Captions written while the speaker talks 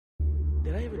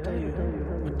Did I ever tell you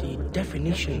what the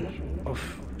definition of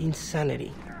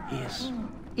insanity is?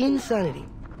 Insanity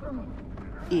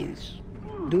is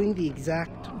doing the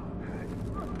exact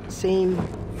same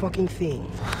fucking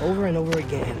thing over and over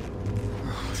again,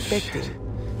 expecting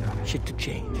shit to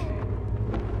change.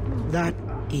 That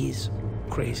is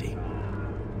crazy.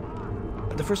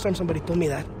 But the first time somebody told me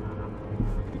that,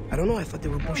 I don't know, I thought they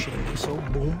were bullshitting me, so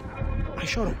boom, I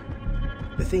shot him.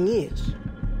 The thing is,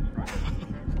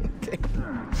 okay,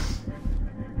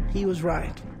 he was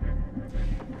right.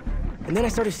 And then I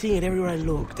started seeing it everywhere I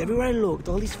looked,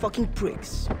 all these fucking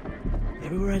pricks.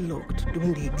 Everywhere I looked,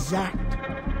 doing the exact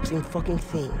same fucking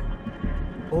thing.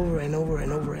 Over and over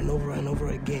and over and over and over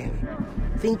again.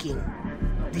 Thinking,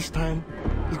 this time,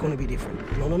 it's gonna be different.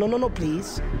 No,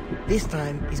 please. This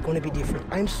time, it's gonna be different.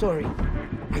 I'm sorry.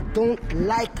 I don't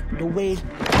like the way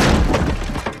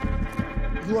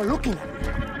you are looking at me.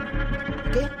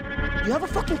 Okay? You have a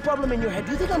fucking problem in your head.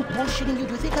 Do you think I'm bullshitting you?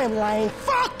 Do you think I'm lying?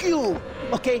 Fuck you!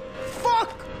 Okay?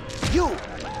 Fuck you!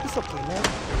 It's okay, man.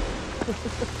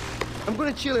 I'm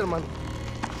gonna chill here, man.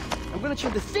 I'm gonna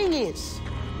chill. The thing is,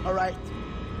 alright?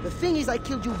 The thing is, I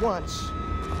killed you once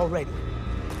already.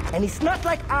 And it's not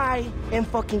like I am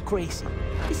fucking crazy.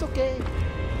 It's okay.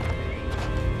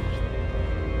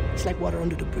 It's like water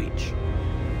under the bridge.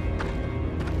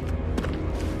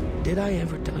 Did I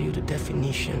ever tell you the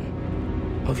definition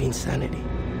of insanity?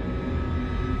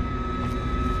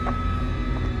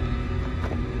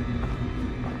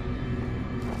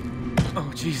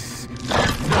 Oh, Jesus.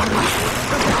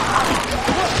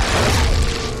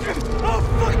 Oh,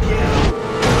 fuck you!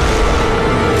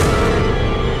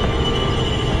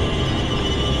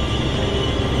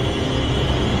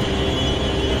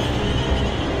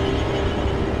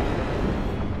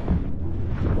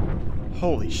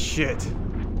 Holy shit.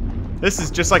 This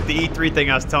is just like the E3 thing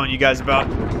I was telling you guys about.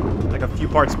 Like a few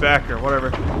parts back or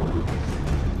whatever.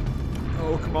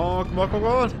 Oh, come on.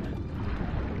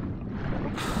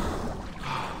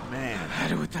 Man. I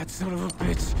had it with that son of a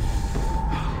bitch.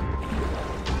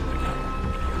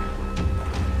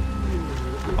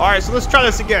 Alright, so let's try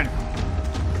this again.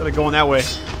 Instead of going that way.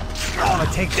 Oh, a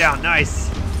takedown.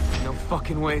 Nice. No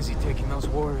fucking way is he taking those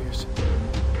warriors.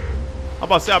 I'm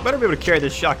about to say, I better be able to carry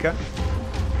this shotgun.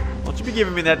 Don't you be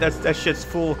giving me that shit's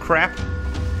full of crap.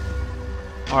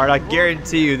 Alright, I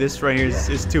guarantee you this right here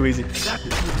is too easy.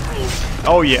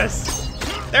 Oh, yes.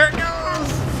 There it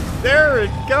goes! There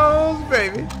it goes,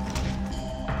 baby.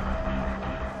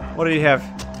 What did he have?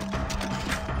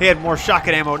 He had more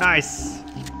shotgun ammo. Nice.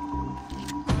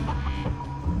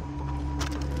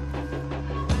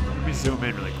 Let me zoom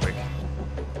in really quick.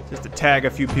 Just to tag a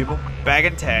few people. Bag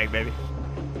and tag, baby.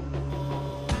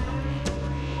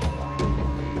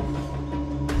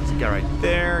 Guy right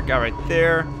there, guy right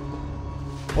there.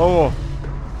 Whoa.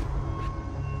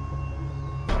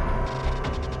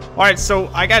 Alright,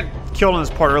 so I got killed in this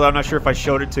part earlier. I'm not sure if I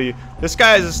showed it to you. This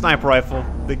guy has a sniper rifle.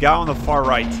 The guy on the far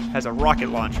right has a rocket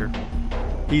launcher.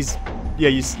 He's, yeah,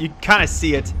 you kind of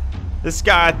see it. This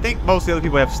guy, I think most of the other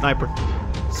people have sniper.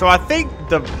 So I think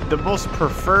the most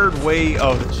preferred way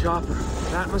of... The chopper.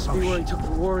 That must be where he took the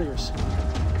warriors.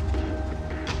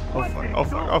 Oh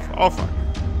fuck.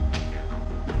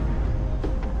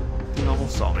 He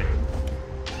almost saw me.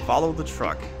 Follow the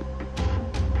truck.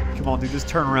 Come on, dude, just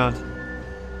turn around.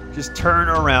 Just turn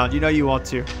around. You know you want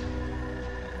to.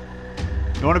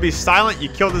 You want to be silent? You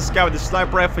kill this guy with the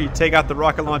sniper rifle, you take out the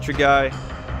rocket launcher guy,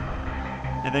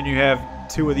 and then you have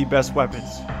two of the best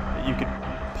weapons that you could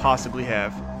possibly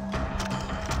have.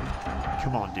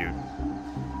 Come on, dude.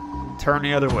 Turn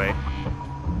the other way.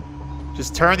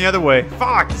 Just turn the other way.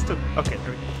 Fuck! Okay,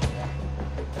 there we go.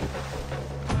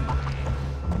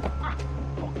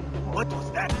 What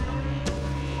was that?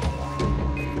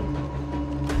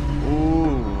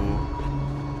 Ooh.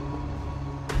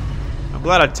 I'm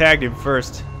glad I tagged him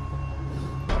first.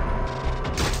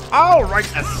 Oh, right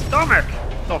in the stomach!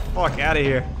 Get the fuck out of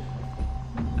here.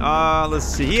 Let's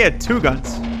see. He had two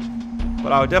guns.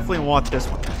 But I would definitely want this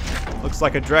one. Looks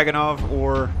like a Dragunov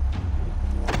or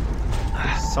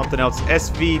something else.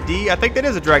 SVD. I think that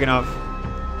is a Dragunov.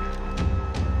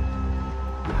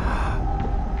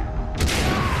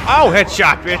 Oh,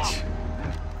 headshot, bitch.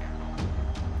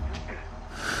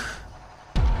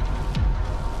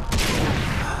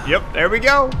 Yep, there we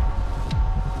go.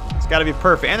 It's got to be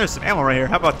perfect. And there's some ammo right here.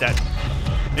 How about that?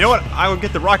 You know what? I will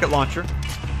get the rocket launcher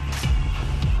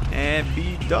and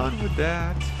be done with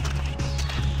that.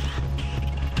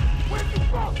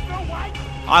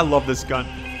 I love this gun.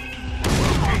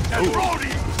 Ooh.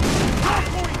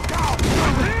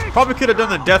 Probably could have done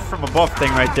the death from above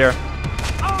thing right there.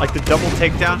 Like the double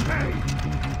takedown.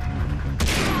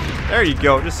 There you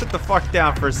go. Just sit the fuck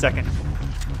down for a second.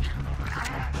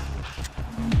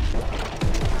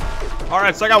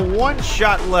 Alright, so I got one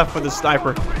shot left with the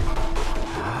sniper.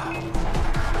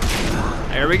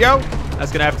 There we go.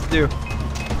 That's gonna have to do.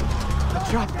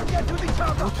 Drop.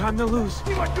 No time to lose.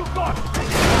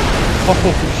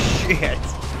 Oh shit.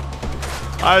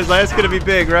 I was like, it's gonna be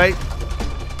big, right?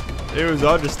 It was an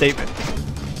understatement.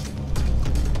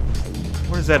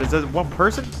 What is that? Is that one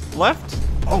person left?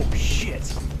 Oh shit.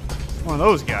 One of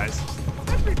those guys.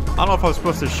 I don't know if I was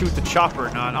supposed to shoot the chopper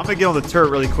or not. I'm gonna get on the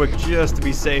turret really quick just to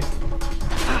be safe.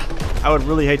 I would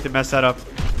really hate to mess that up.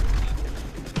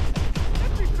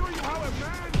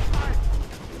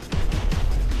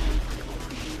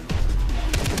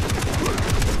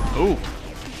 Ooh.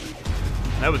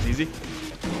 That was easy.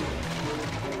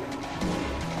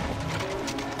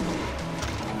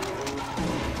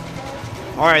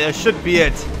 Alright, that should be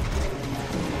it.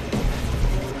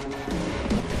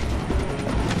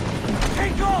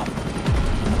 Take off!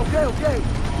 Okay.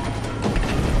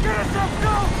 Get us up!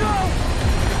 Go!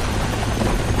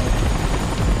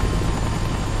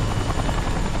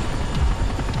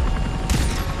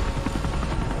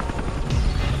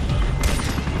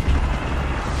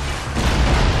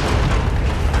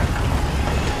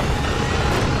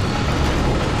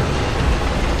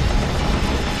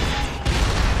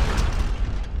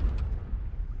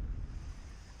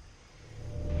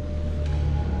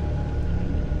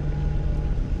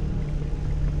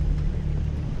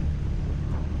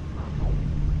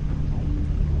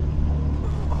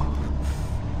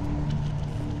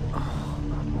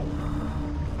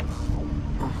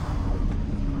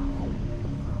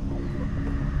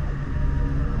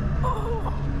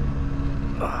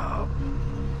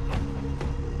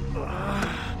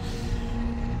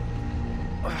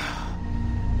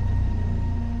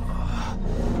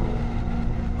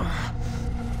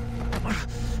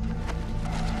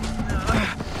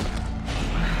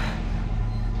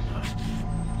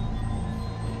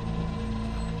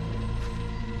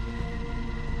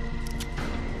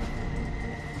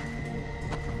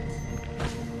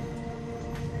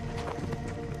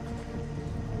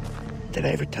 Did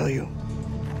I ever tell you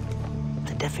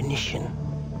the definition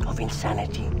of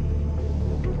insanity?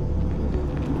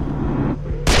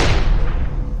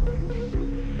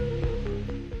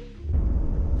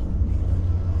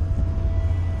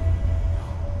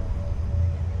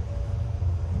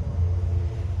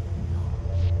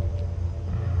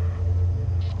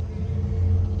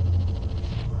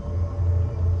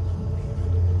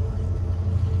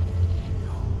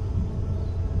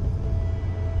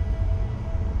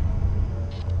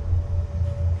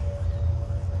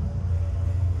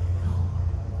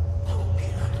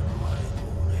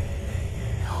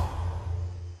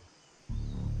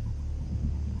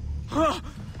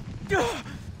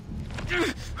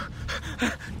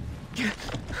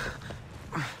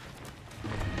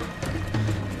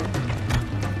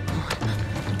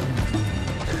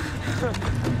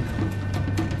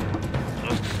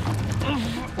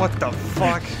 What the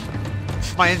fuck?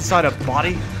 Am I inside a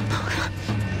body?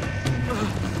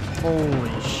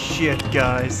 Holy shit,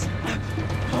 guys.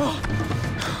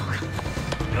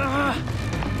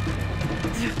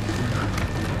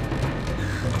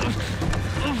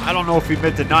 I don't know if he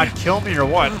meant to not kill me or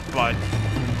what, but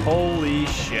holy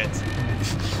shit.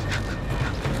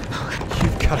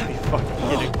 You've gotta be fucking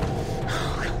kidding.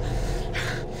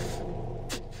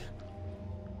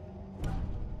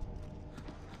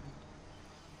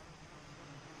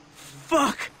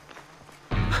 Fuck!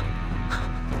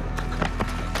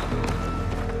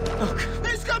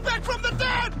 He's come back from the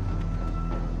dead!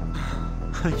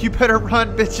 You better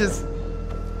run, bitches.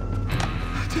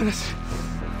 Dennis.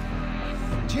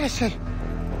 Jason.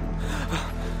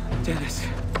 Dennis.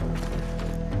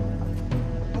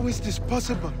 How is this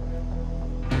possible?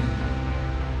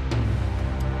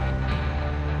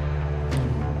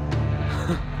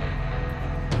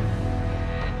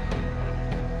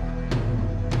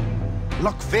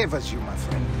 Luck favors you, my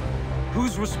friend.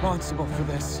 Who's responsible for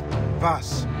this?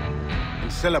 Vas,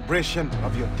 in celebration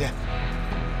of your death.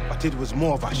 But it was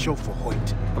more of a show for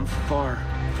Hoyt. I'm far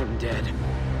from dead.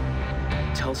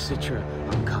 Tell Citra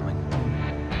I'm coming.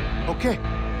 Okay,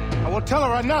 I will tell her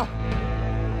right now.